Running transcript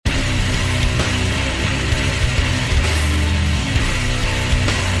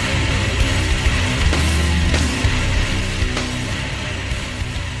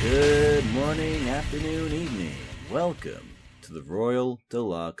afternoon, evening. Welcome to the Royal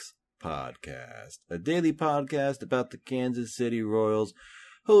Deluxe Podcast, a daily podcast about the Kansas City Royals,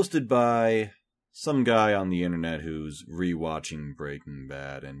 hosted by some guy on the internet who's rewatching Breaking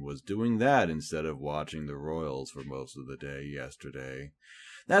Bad and was doing that instead of watching the Royals for most of the day yesterday.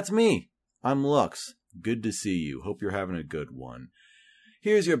 That's me. I'm Lux. Good to see you. Hope you're having a good one.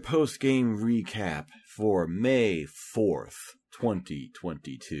 Here's your post-game recap for May 4th,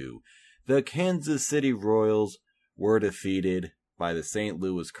 2022. The Kansas City Royals were defeated by the St.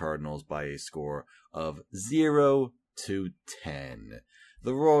 Louis Cardinals by a score of 0-10.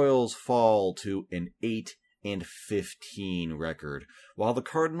 The Royals fall to an 8-15 record, while the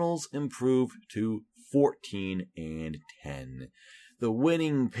Cardinals improve to 14-10. The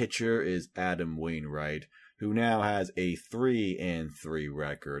winning pitcher is Adam Wainwright, who now has a 3-3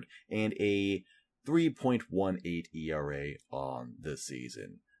 record and a 3.18 ERA on the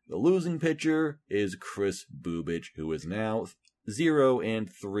season. The losing pitcher is Kris Bubic, who is now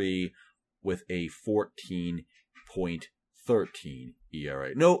 0-3 with a 14.13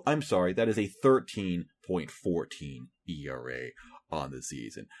 ERA. No, I'm sorry, that is a 13.14 ERA on the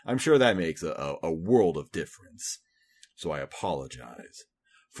season. I'm sure that makes a world of difference. So I apologize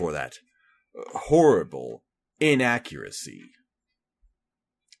for that horrible inaccuracy.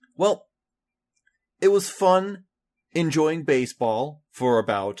 Well, it was fun enjoying baseball for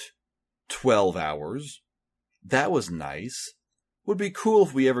about 12 hours. That was nice. Would be cool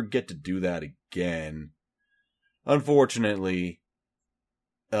if we ever get to do that again. Unfortunately,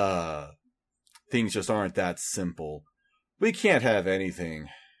 things just aren't that simple. We can't have anything,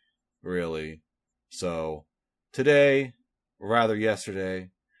 really. So, today, or rather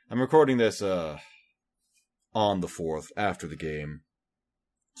yesterday, I'm recording this, on the 4th, after the game.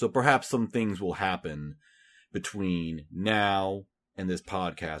 So perhaps some things will happen between now and this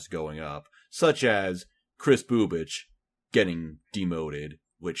podcast going up, such as Kris Bubic getting demoted,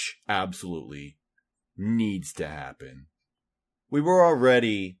 which absolutely needs to happen. We were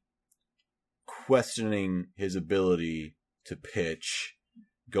already questioning his ability to pitch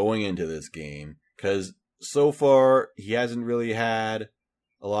going into this game, because so far he hasn't really had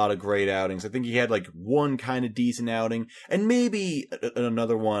a lot of great outings. I think he had like one kind of decent outing, and maybe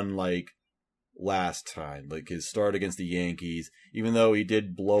another one like last time, like his start against the Yankees. Even though he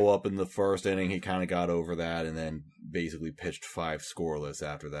did blow up in the first inning, he kind of got over that and then basically pitched 5 scoreless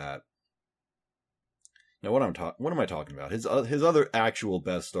after that. Now, what am I talking about? His other actual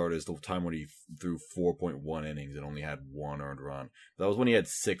best start is the time when he threw 4.1 innings and only had 1 earned run. That was when he had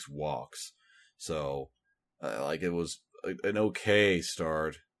 6 walks. So, it was an okay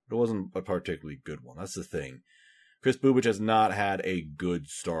start, but it wasn't a particularly good one. That's the thing. Kris Bubic has not had a good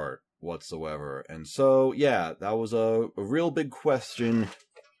start whatsoever. And so, yeah, that was a real big question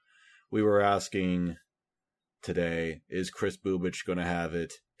we were asking today. Is Kris Bubic going to have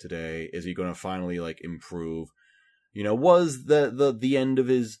it today? Is he going to finally, improve? Was the end of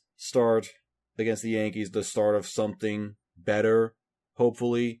his start against the Yankees the start of something better?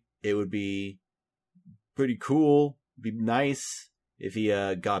 Hopefully. It would be pretty cool. It'd be nice if he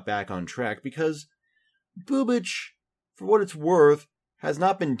got back on track, because Bubic, for what it's worth, has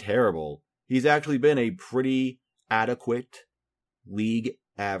not been terrible. He's actually been a pretty adequate league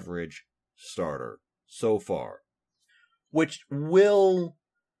average starter so far, which will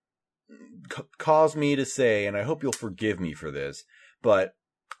cause me to say, and I hope you'll forgive me for this, but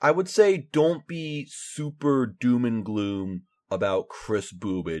I would say don't be super doom and gloom about Kris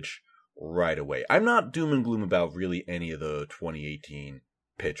Bubic right away. I'm not doom and gloom about really any of the 2018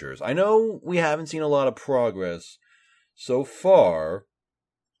 pitchers. I know we haven't seen a lot of progress so far.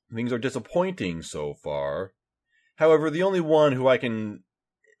 Things are disappointing so far. However, the only one who I think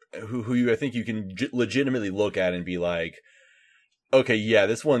you can legitimately look at and be like, okay, yeah,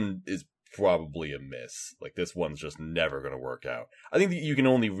 this one is probably a miss. This one's just never going to work out. I think that you can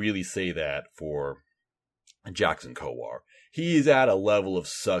only really say that for Jackson Kowar. He's at a level of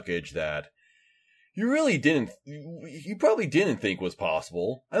suckage that you probably didn't think was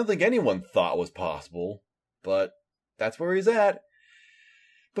possible. I don't think anyone thought was possible, but that's where he's at.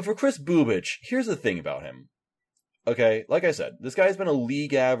 But for Kris Bubic, here's the thing about him. Okay, like I said, this guy's been a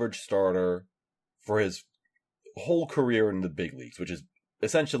league average starter for his whole career in the big leagues, which is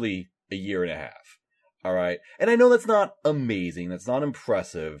essentially a year and a half. All right? And I know that's not amazing, that's not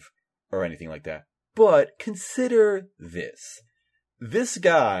impressive or anything like that. But consider this. This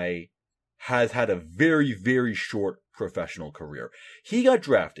guy has had a very, very short professional career. He got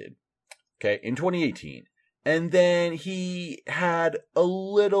drafted, in 2018. And then he had a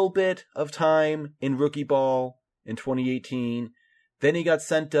little bit of time in rookie ball in 2018. Then he got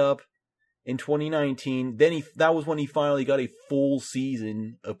sent up in 2019. Then that was when he finally got a full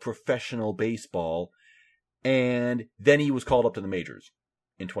season of professional baseball. And then he was called up to the majors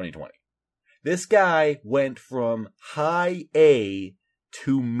in 2020. This guy went from high A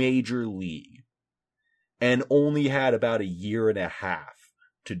to major league and only had about a year and a half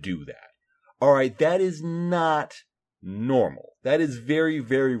to do that. All right, that is not normal. That is very,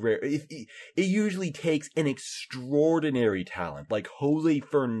 very rare. It usually takes an extraordinary talent like Jose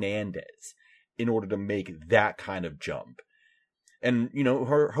Fernandez in order to make that kind of jump. And,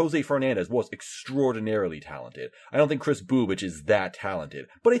 Jose Fernandez was extraordinarily talented. I don't think Chris Bubic is that talented.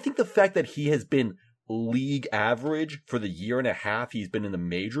 But I think the fact that he has been league average for the year and a half he's been in the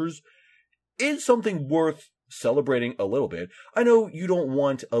majors is something worth celebrating a little bit. I know you don't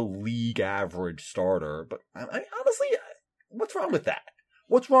want a league average starter, but honestly, what's wrong with that?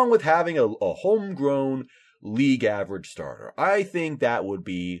 What's wrong with having a homegrown league average starter? I think that would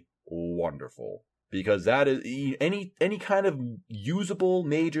be wonderful. Because that is any kind of usable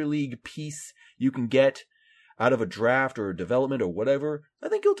major league piece you can get out of a draft or a development or whatever, I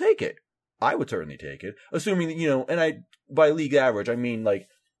think you'll take it. I would certainly take it. Assuming that, and by league average, I mean like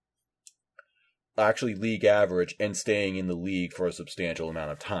actually league average and staying in the league for a substantial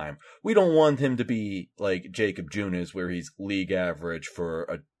amount of time. We don't want him to be like Jacob Junis, where he's league average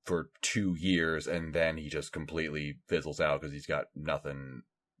for 2 years and then he just completely fizzles out because he's got nothing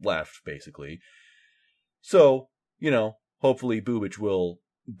left, basically. So, hopefully Bubic will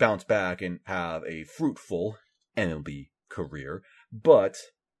bounce back and have a fruitful MLB career. But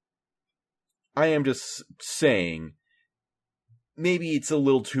I am just saying, maybe it's a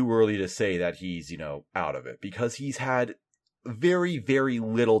little too early to say that he's, out of it. Because he's had very, very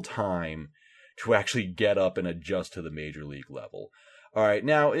little time to actually get up and adjust to the major league level. All right,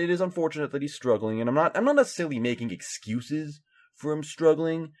 now, it is unfortunate that he's struggling. And I'm not necessarily making excuses for him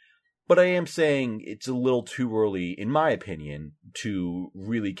struggling. But I am saying it's a little too early, in my opinion, to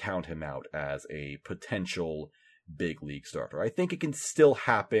really count him out as a potential big league starter. I think it can still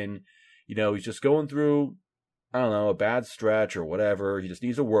happen. He's just going through, a bad stretch or whatever. He just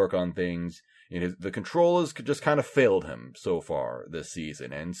needs to work on things. The control has just kind of failed him so far this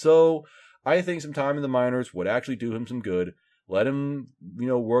season. And so I think some time in the minors would actually do him some good. Let him,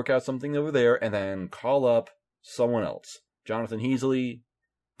 work out something over there and then call up someone else. Jonathan Heasley,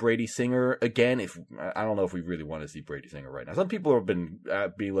 Brady Singer, again, I don't know if we really want to see Brady Singer right now. Some people have been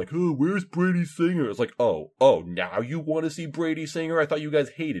being like, oh, where's Brady Singer? It's like, oh, now you want to see Brady Singer? I thought you guys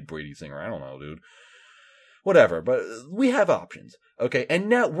hated Brady Singer. I don't know, dude. Whatever, but we have options, okay? And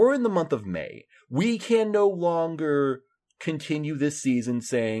now we're in the month of May. We can no longer continue this season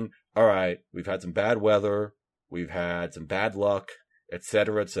saying, all right, we've had some bad weather, we've had some bad luck,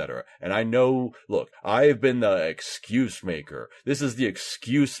 etc., etc. And I know, look, I've been the excuse maker. This is the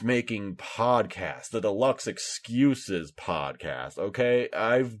excuse making podcast, the Deluxe Excuses podcast, okay?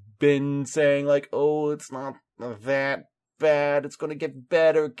 I've been saying like, oh, it's not that bad. It's going to get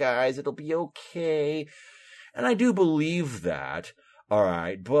better, guys. It'll be okay. And I do believe that, all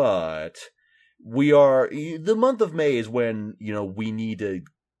right, but the month of May is when, we need to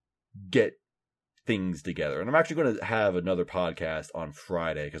get things together. And I'm actually going to have another podcast on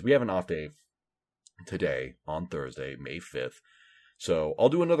Friday because we have an off day today on Thursday, May 5th. So I'll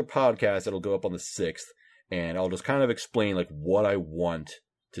do another podcast that'll go up on the 6th and I'll just kind of explain like what I want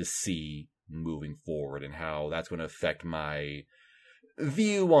to see moving forward and how that's going to affect my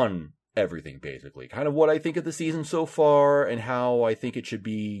view on everything, basically. Kind of what I think of the season so far and how I think it should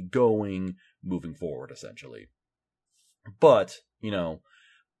be going moving forward, essentially. But,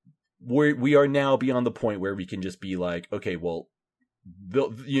 we are now beyond the point where we can just be like, okay, well,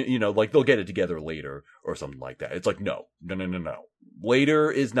 they'll get it together later or something like that. It's like, no.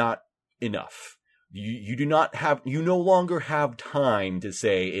 Later is not enough. You no longer have time to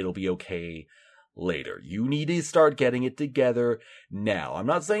say it'll be okay later. You need to start getting it together now. I'm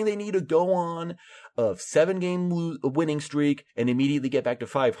not saying they need to go on a 7-game winning streak and immediately get back to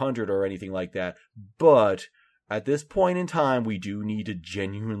 500 or anything like that, but at this point in time, we do need to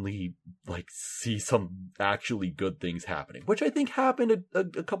genuinely see some actually good things happening, which I think happened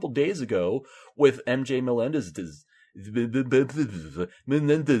a couple days ago with MJ Melendez's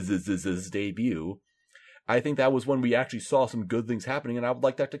debut. I think that was when we actually saw some good things happening, and I would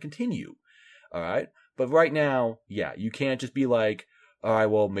like that to continue. All right, but right now, yeah, you can't just be like, all right,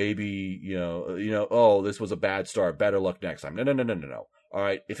 well, maybe oh, this was a bad start. Better luck next time. No. All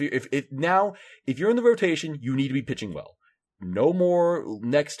right, if you're in the rotation, you need to be pitching well. No more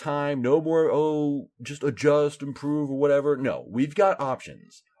next time. No more, just adjust, improve, or whatever. No, we've got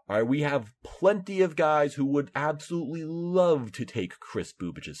options. All right, we have plenty of guys who would absolutely love to take Kris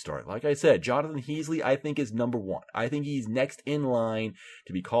Bubic's start. Like I said, Jonathan Heasley, I think, is number one. I think he's next in line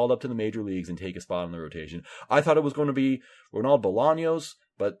to be called up to the major leagues and take a spot in the rotation. I thought it was going to be Ronald Bolaños,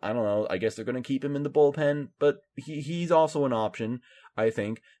 but I don't know. I guess they're going to keep him in the bullpen, but he's also an option, I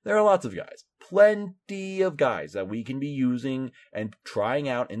think. There are lots of guys, plenty of guys that we can be using and trying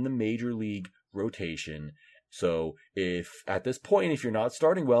out in the major league rotation. So if at this point, if you're not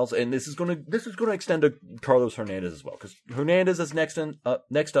starting Wells, and this is going to extend to Carlos Hernandez as well, because Hernandez is next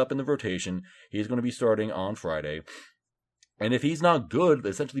up in the rotation. He's going to be starting on Friday. And if he's not good,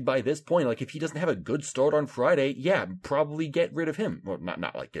 essentially by this point, like if he doesn't have a good start on Friday, yeah, probably get rid of him. Well,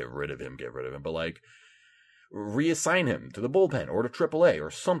 not like get rid of him, but like reassign him to the bullpen or to AAA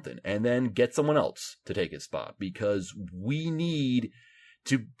or something, and then get someone else to take his spot, because we need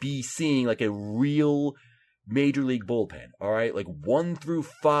to be seeing like a real major league bullpen. All right, like 1 through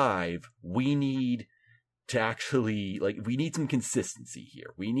 5, we need to actually, like, we need some consistency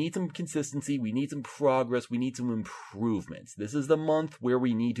here. We need some consistency. We need some progress. We need some improvements. This is the month where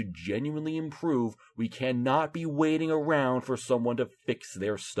we need to genuinely improve. We cannot be waiting around for someone to fix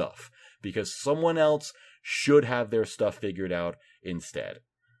their stuff, because someone else should have their stuff figured out instead.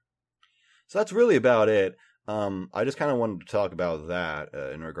 So that's really about it. I just kind of wanted to talk about that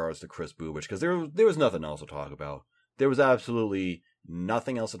in regards to Kris Bubic, because there was nothing else to talk about. There was absolutely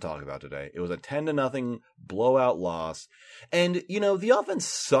nothing else to talk about today. It was a 10-0 blowout loss. And, you know, the offense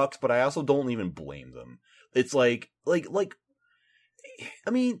sucks, but I also don't even blame them. It's like, I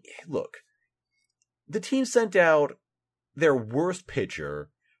mean, look, the team sent out their worst pitcher,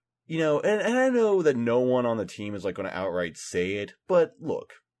 you know, and I know that no one on the team is like going to outright say it, but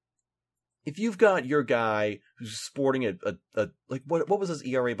look, if you've got your guy who's sporting a like what was his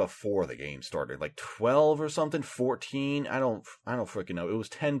ERA before the game started? Like 12 or something, 14? I don't freaking know. It was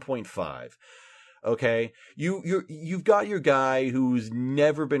 10.5. Okay? You've got your guy who's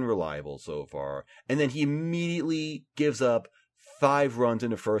never been reliable so far, and then he immediately gives up 5 runs in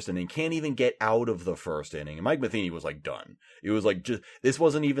the first inning, can't even get out of the first inning. And Mike Matheny was like done. It was like, just, this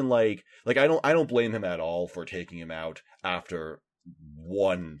wasn't even like I don't blame him at all for taking him out after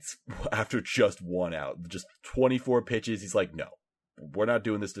just 1 out, just 24 pitches. He's like, no, we're not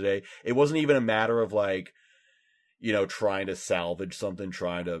doing this today. It wasn't even a matter of like, you know, trying to salvage something,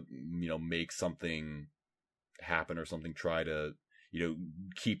 trying to, you know, make something happen or something, try to, you know,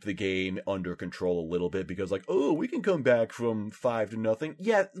 keep the game under control a little bit, because like, oh, we can come back from 5-0.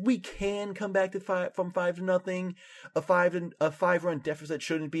 Yeah, we can come back from 5-0. A 5-run deficit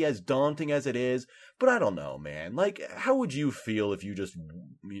shouldn't be as daunting as it is. But I don't know, man. Like, how would you feel if you just,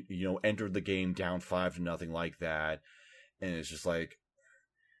 you know, entered the game down 5-0 like that? And it's just like,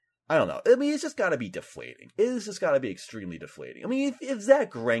 I don't know. I mean, it's just got to be deflating. It's just got to be extremely deflating. I mean, if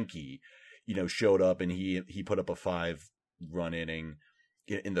Zach Greinke, you know, showed up and he put up a 5-run inning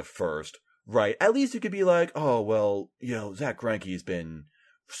in the first, right? At least you could be like, oh, well, you know, Zach Greinke's been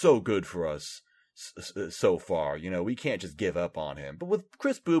so good for us so far. You know, we can't just give up on him. But with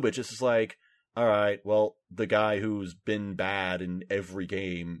Kris Bubic, it's just like, all right, well, the guy who's been bad in every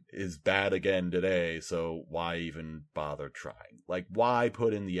game is bad again today, so why even bother trying? Like, why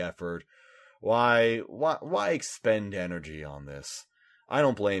put in the effort? Why expend energy on this? I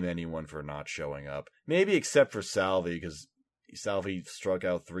don't blame anyone for not showing up. Maybe except for Salvi, because Salvi struck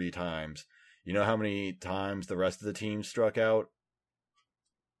out 3 times. You know how many times the rest of the team struck out?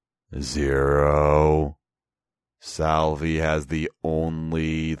 0. Salvi has the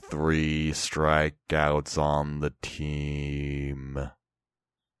only 3 strikeouts on the team.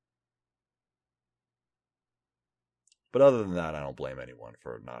 But other than that, I don't blame anyone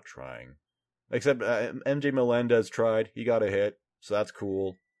for not trying. Except MJ Melendez tried. He got a hit, so that's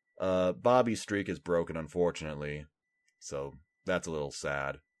cool. Bobby's streak is broken, unfortunately. So that's a little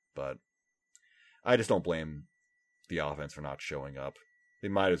sad. But I just don't blame the offense for not showing up. They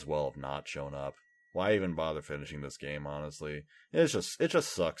might as well have not shown up. Why even bother finishing this game, honestly? It just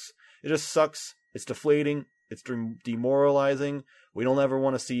sucks. It just sucks. It's deflating. It's demoralizing. We don't ever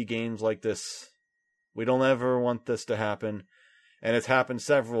want to see games like this. We don't ever want this to happen. And it's happened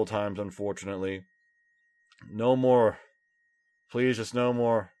several times, unfortunately. No more. Please, just no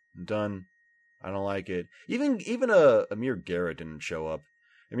more. I'm done. I don't like it. Even Amir Garrett didn't show up.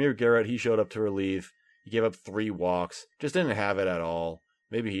 Amir Garrett, he showed up to relieve. He gave up 3 walks. Just didn't have it at all.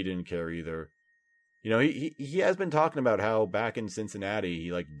 Maybe he didn't care either. You know, he has been talking about how back in Cincinnati,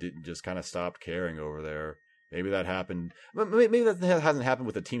 he like just kind of stopped caring over there. Maybe that happened. Maybe that hasn't happened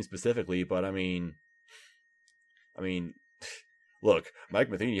with the team specifically, but I mean, look, Mike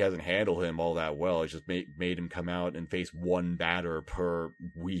Matheny hasn't handled him all that well. He's just made him come out and face one batter per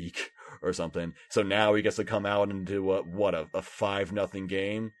week or something. So now he gets to come out and do a 5-0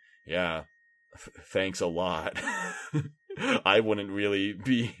 game. Yeah, thanks a lot. I wouldn't really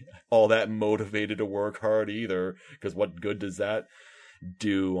be all that motivated to work hard either, because what good does that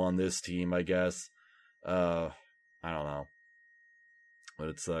do on this team, I guess? I don't know. But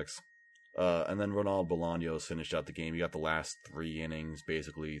it sucks. And then Ronald Bolaños finished out the game. He got the last 3 innings,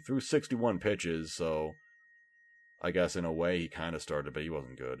 basically, through 61 pitches, so I guess in a way he kind of started, but he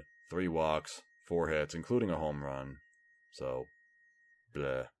wasn't good. 3 walks, 4 hits, including a home run. So,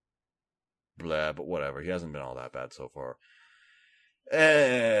 bleh. Bleh, but whatever. He hasn't been all that bad so far.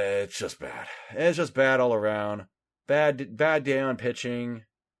 It's just bad. It's just bad all around. Bad day on pitching.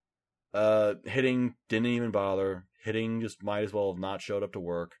 Hitting didn't even bother. Hitting just might as well have not showed up to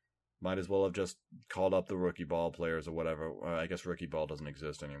work. Might as well have just called up the rookie ball players or whatever. I guess rookie ball doesn't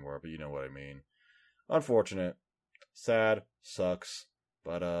exist anymore, but you know what I mean. Unfortunate. Sad. Sucks.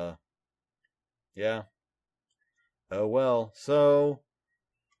 But, yeah. Oh well. So,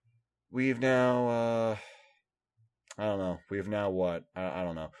 we've now, I don't know. We've now what? I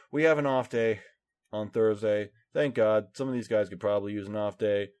don't know. We have an off day on Thursday. Thank God. Some of these guys could probably use an off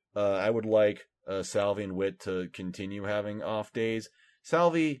day. I would like Salvi and Witt to continue having off days.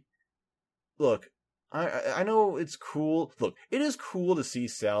 Salvi, look, I know it's cool. Look, it is cool to see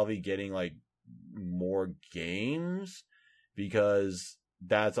Salvi getting, like, more games, because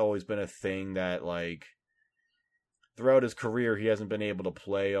that's always been a thing that, like, throughout his career, he hasn't been able to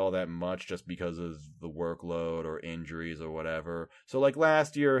play all that much just because of the workload or injuries or whatever. So, like,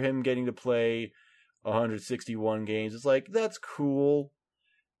 last year, him getting to play 161 games, it's like, that's cool.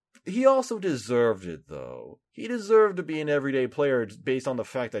 He also deserved it, though. He deserved to be an everyday player based on the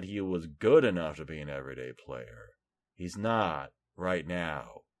fact that he was good enough to be an everyday player. He's not right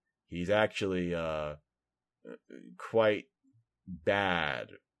now. He's actually quite bad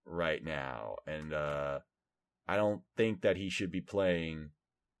right now. And I don't think that he should be playing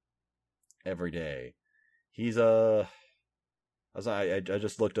every day. He's I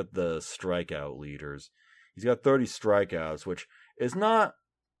just looked at the strikeout leaders. He's got 30 strikeouts, which is not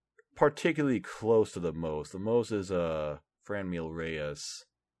particularly close to the most. The most is Franmil Reyes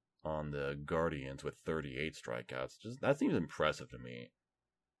on the Guardians with 38 strikeouts. That seems impressive to me.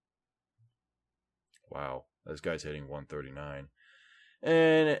 Wow, this guy's hitting 139.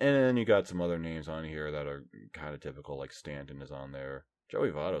 And then you got some other names on here that are kind of typical, like Stanton is on there. Joey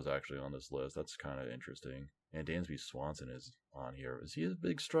Votto's actually on this list. That's kind of interesting. And Dansby Swanson is on here. Is he a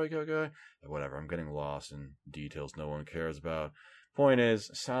big strikeout guy? Whatever, I'm getting lost in details no one cares about. Point is,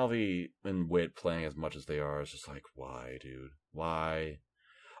 Salvi and Witt playing as much as they are is just like, why, dude? Why?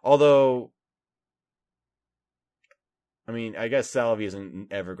 Although, I mean, I guess Salvi isn't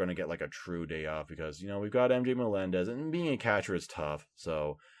ever going to get like a true day off because, you know, we've got MJ Melendez, and being a catcher is tough,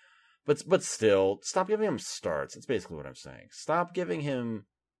 so... But still, stop giving him starts. That's basically what I'm saying. Stop giving him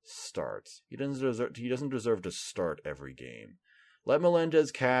starts. He doesn't deserve to start every game. Let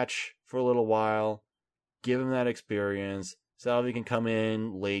Melendez catch for a little while. Give him that experience. Salvi can come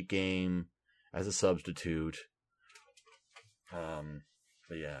in late game as a substitute.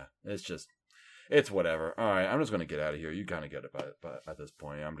 But yeah, it's whatever. All right, I'm just going to get out of here. You kind of get it but at this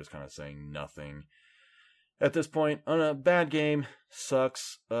point. I'm just kind of saying nothing. At this point, on a bad game,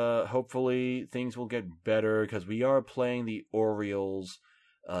 sucks. Hopefully things will get better because we are playing the Orioles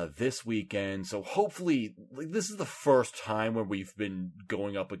this weekend. So hopefully, this is the first time where we've been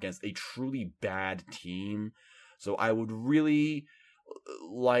going up against a truly bad team. So I would really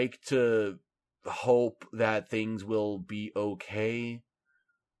like to hope that things will be okay.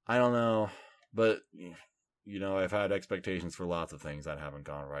 I don't know, but, you know, I've had expectations for lots of things that haven't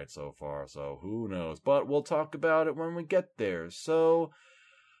gone right so far, so who knows. But we'll talk about it when we get there. So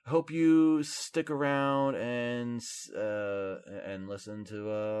I hope you stick around and listen to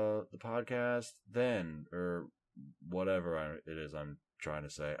the podcast then, or whatever it is I'm trying to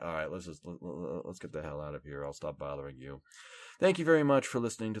say. All right, let's get the hell out of here. I'll stop bothering you. Thank you very much for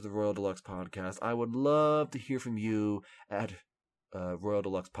listening to the Royal Deluxe Podcast. I would love to hear from you at Royal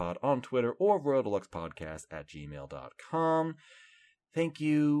Deluxe Pod on Twitter or RoyalDeluxePodcast@gmail.com. Thank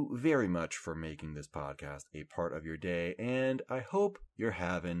you very much for making this podcast a part of your day, and I hope you're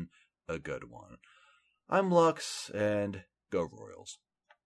having a good one. I'm Lux, and go Royals.